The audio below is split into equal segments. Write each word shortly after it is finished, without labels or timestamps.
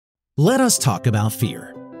Let us talk about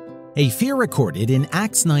fear. A fear recorded in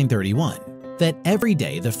Acts 9:31 that every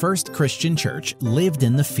day the first Christian church lived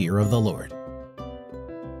in the fear of the Lord.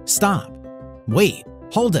 Stop. Wait.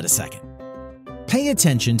 Hold it a second. Pay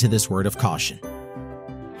attention to this word of caution.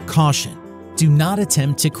 Caution. Do not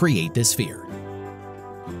attempt to create this fear.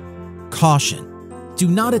 Caution. Do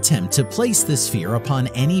not attempt to place this fear upon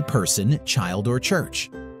any person, child, or church.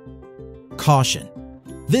 Caution.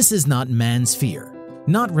 This is not man's fear,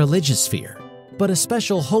 not religious fear, but a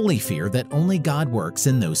special holy fear that only God works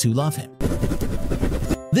in those who love Him.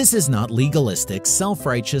 This is not legalistic,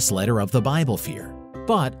 self-righteous letter of the Bible fear,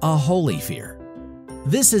 but a holy fear.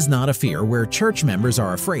 This is not a fear where church members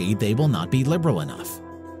are afraid they will not be liberal enough.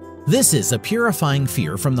 This is a purifying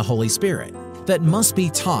fear from the Holy Spirit that must be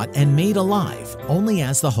taught and made alive only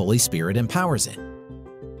as the Holy Spirit empowers it.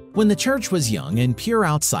 When the church was young and pure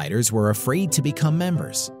outsiders were afraid to become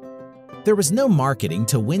members, there was no marketing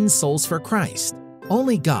to win souls for Christ,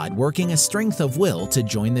 only God working a strength of will to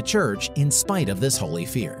join the church in spite of this holy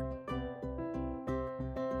fear.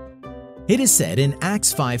 It is said in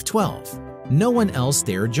Acts 5:12, no one else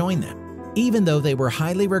dared join them, even though they were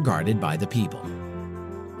highly regarded by the people.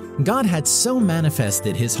 God had so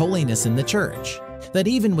manifested His holiness in the church that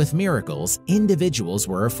even with miracles, individuals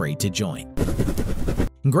were afraid to join.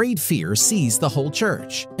 Great fear seized the whole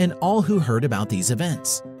church and all who heard about these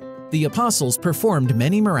events. The apostles performed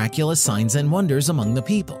many miraculous signs and wonders among the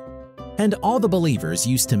people, and all the believers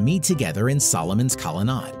used to meet together in Solomon's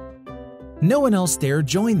colonnade. No one else dared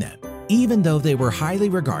join them, even though they were highly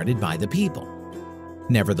regarded by the people.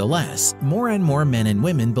 Nevertheless, more and more men and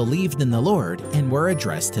women believed in the Lord and were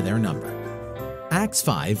addressed to their number. Acts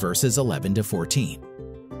 5 verses 11 to 14.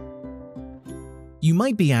 You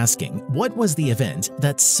might be asking, what was the event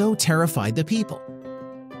that so terrified the people?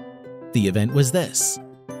 The event was this.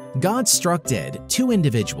 God struck dead 2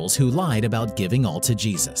 individuals who lied about giving all to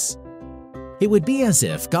Jesus. It would be as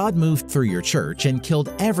if God moved through your church and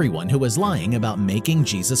killed everyone who was lying about making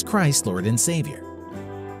Jesus Christ Lord and Savior,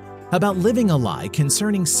 about living a lie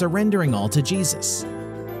concerning surrendering all to Jesus.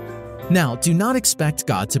 Now, do not expect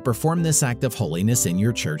God to perform this act of holiness in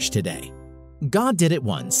your church today. God did it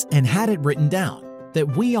once and had it written down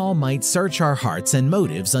that we all might search our hearts and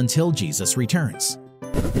motives until Jesus returns.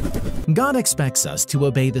 God expects us to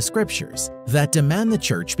obey the scriptures that demand the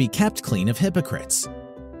church be kept clean of hypocrites.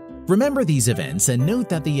 Remember these events and note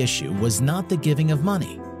that the issue was not the giving of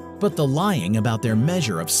money, but the lying about their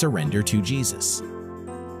measure of surrender to Jesus.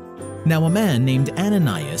 Now a man named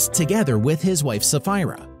Ananias, together with his wife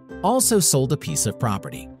Sapphira, also sold a piece of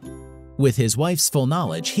property. With his wife's full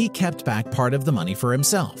knowledge, he kept back part of the money for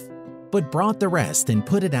himself, but brought the rest and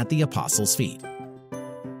put it at the apostles' feet.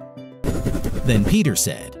 Then Peter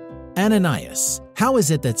said, Ananias, how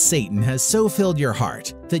is it that Satan has so filled your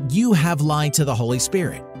heart that you have lied to the Holy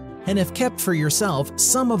Spirit and have kept for yourself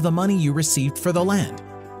some of the money you received for the land?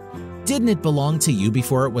 Didn't it belong to you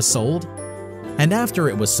before it was sold? And after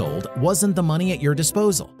it was sold, wasn't the money at your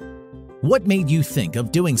disposal? What made you think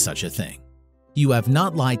of doing such a thing? You have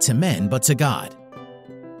not lied to men but to God.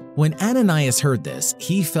 When Ananias heard this,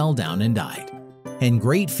 he fell down and died, and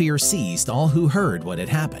great fear seized all who heard what had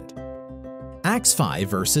happened. Acts 5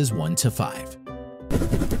 verses 1 to 5.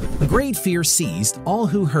 Great fear seized all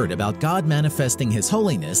who heard about God manifesting His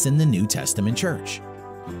holiness in the New Testament church.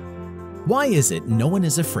 Why is it no one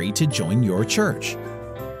is afraid to join your church?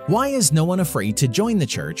 Why is no one afraid to join the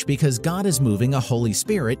church? Because God is moving a Holy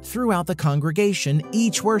Spirit throughout the congregation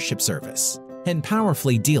each worship service and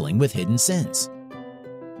powerfully dealing with hidden sins.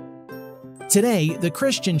 Today, the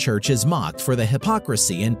Christian church is mocked for the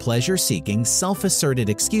hypocrisy and pleasure-seeking, self-asserted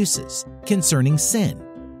excuses concerning sin,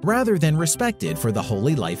 rather than respected for the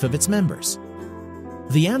holy life of its members.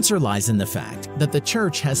 The answer lies in the fact that the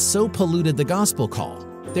church has so polluted the gospel call,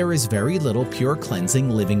 there is very little pure cleansing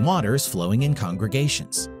living waters flowing in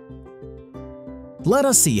congregations. Let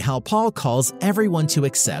us see how Paul calls everyone to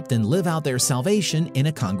accept and live out their salvation in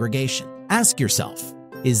a congregation. Ask yourself,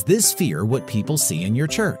 is this fear what people see in your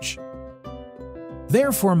church?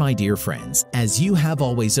 Therefore, my dear friends, as you have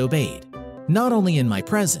always obeyed, not only in my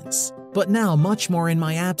presence, but now much more in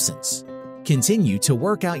my absence, continue to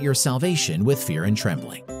work out your salvation with fear and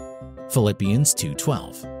trembling. Philippians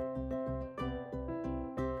 2:12.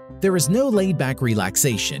 There is no laid-back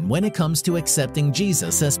relaxation when it comes to accepting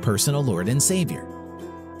Jesus as personal Lord and Savior.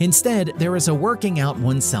 Instead, there is a working out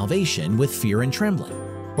one's salvation with fear and trembling,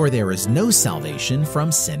 or there is no salvation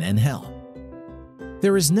from sin and hell.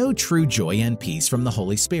 There is no true joy and peace from the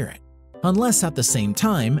Holy Spirit, unless at the same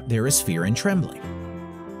time there is fear and trembling.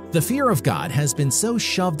 The fear of God has been so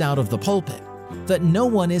shoved out of the pulpit that no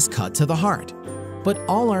one is cut to the heart. but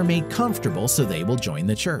all are made comfortable so they will join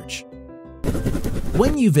the church.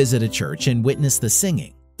 When you visit a church and witness the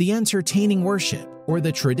singing, the entertaining worship, or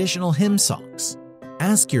the traditional hymn songs,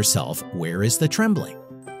 ask yourself, where is the trembling?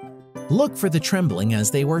 Look for the trembling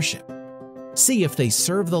as they worship. See if they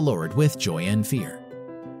serve the Lord with joy and fear.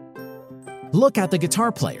 Look at the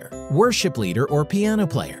guitar player, worship leader, or piano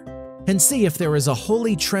player, and see if there is a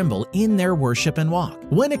holy tremble in their worship and walk.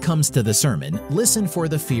 When it comes to the sermon, listen for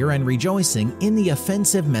the fear and rejoicing in the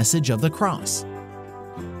offensive message of the cross.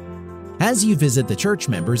 As you visit the church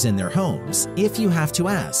members in their homes, if you have to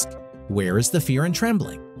ask, where is the fear and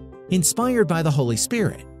trembling? Inspired by the Holy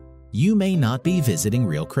Spirit, you may not be visiting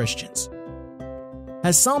real Christians.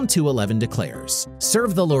 As Psalm 2:11 declares,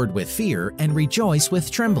 serve the Lord with fear and rejoice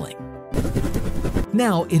with trembling.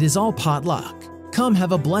 Now it is all potluck. Come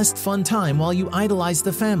have a blessed fun time while you idolize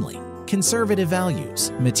the family, conservative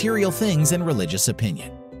values, material things, and religious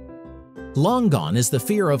opinion. Long gone is the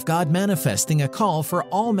fear of God manifesting a call for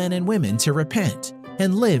all men and women to repent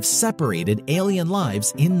and live separated alien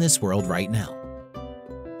lives in this world right now.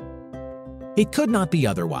 It could not be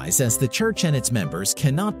otherwise, as the church and its members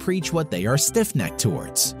cannot preach what they are stiff-necked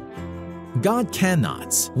towards. God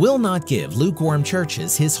will not give lukewarm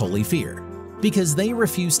churches His holy fear, because they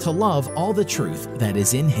refuse to love all the truth that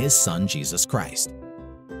is in His Son Jesus Christ.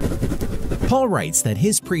 Paul writes that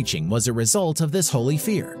his preaching was a result of this holy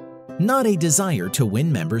fear, not a desire to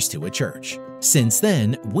win members to a church. Since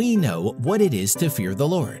then, we know what it is to fear the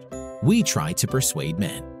Lord. We try to persuade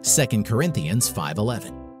men. 2 Corinthians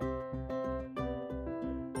 5:11.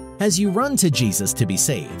 As you run to Jesus to be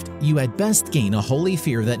saved, you at best gain a holy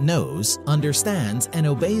fear that knows, understands, and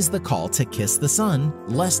obeys the call to kiss the Son,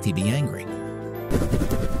 lest He be angry.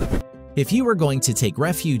 If you are going to take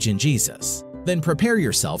refuge in Jesus, then prepare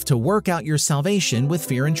yourself to work out your salvation with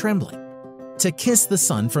fear and trembling, to kiss the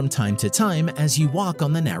Son from time to time as you walk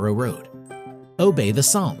on the narrow road. Obey the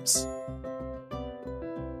Psalms.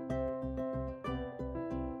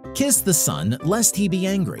 Kiss the Son, lest He be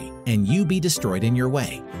angry, and you be destroyed in your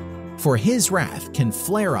way, for His wrath can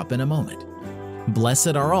flare up in a moment.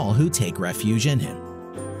 Blessed are all who take refuge in Him.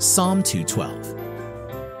 Psalm 2:12.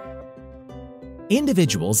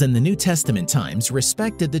 Individuals in the New Testament times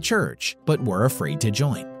respected the church, but were afraid to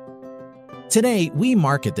join. Today, we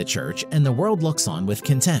market the church and the world looks on with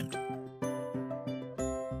contempt.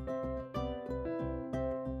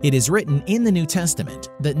 It is written in the New Testament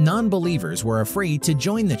that non-believers were afraid to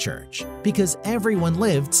join the church because everyone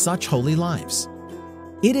lived such holy lives.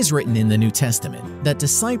 It is written in the New Testament that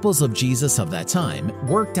disciples of Jesus of that time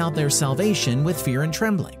worked out their salvation with fear and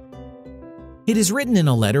trembling. It is written in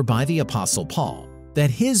a letter by the Apostle Paul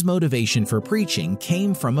that his motivation for preaching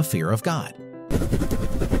came from a fear of God.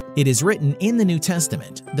 It is written in the New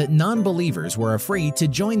Testament that non-believers were afraid to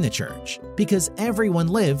join the church because everyone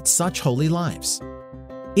lived such holy lives.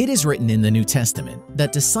 It is written in the New Testament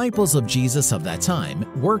that disciples of Jesus of that time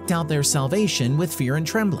worked out their salvation with fear and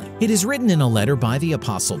trembling. It is written in a letter by the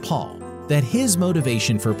Apostle Paul that his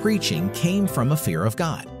motivation for preaching came from a fear of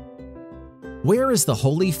God. Where is the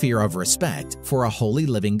holy fear of respect for a holy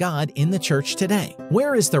living God in the church today?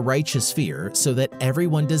 Where is the righteous fear so that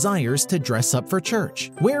everyone desires to dress up for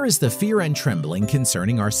church? Where is the fear and trembling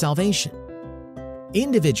concerning our salvation?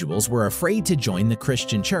 Individuals were afraid to join the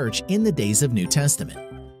Christian church in the days of New Testament.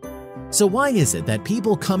 So why is it that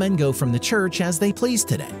people come and go from the church as they please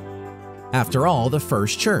today? After all, the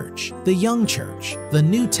first church, the young church, the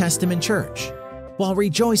New Testament church, while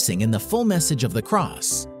rejoicing in the full message of the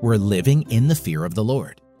cross, were living in the fear of the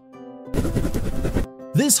Lord.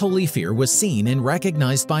 This holy fear was seen and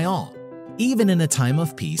recognized by all, even in a time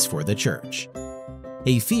of peace for the church.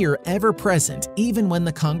 A fear ever present even when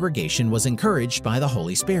the congregation was encouraged by the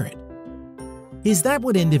Holy Spirit. Is that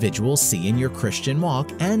what individuals see in your Christian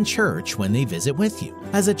walk and church when they visit with you?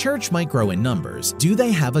 As a church might grow in numbers, do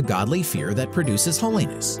they have a godly fear that produces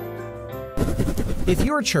holiness? If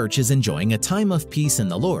your church is enjoying a time of peace in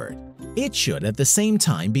the Lord, it should at the same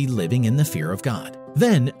time be living in the fear of God.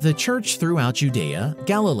 Then the church throughout Judea,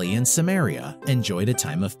 Galilee, and Samaria enjoyed a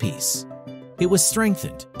time of peace. It was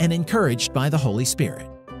strengthened and encouraged by the Holy Spirit.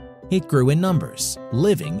 It grew in numbers,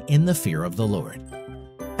 living in the fear of the Lord.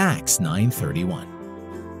 Acts 9:31.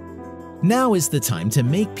 Now is the time to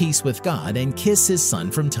make peace with God and kiss His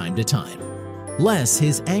Son from time to time, lest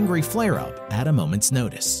His angry flare-up at a moment's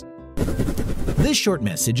notice. This short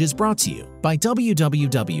message is brought to you by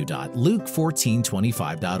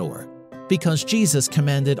www.luke1425.org, because Jesus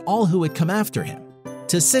commanded all who would come after Him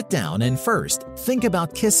to sit down and first think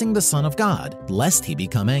about kissing the Son of God, lest He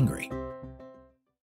become angry.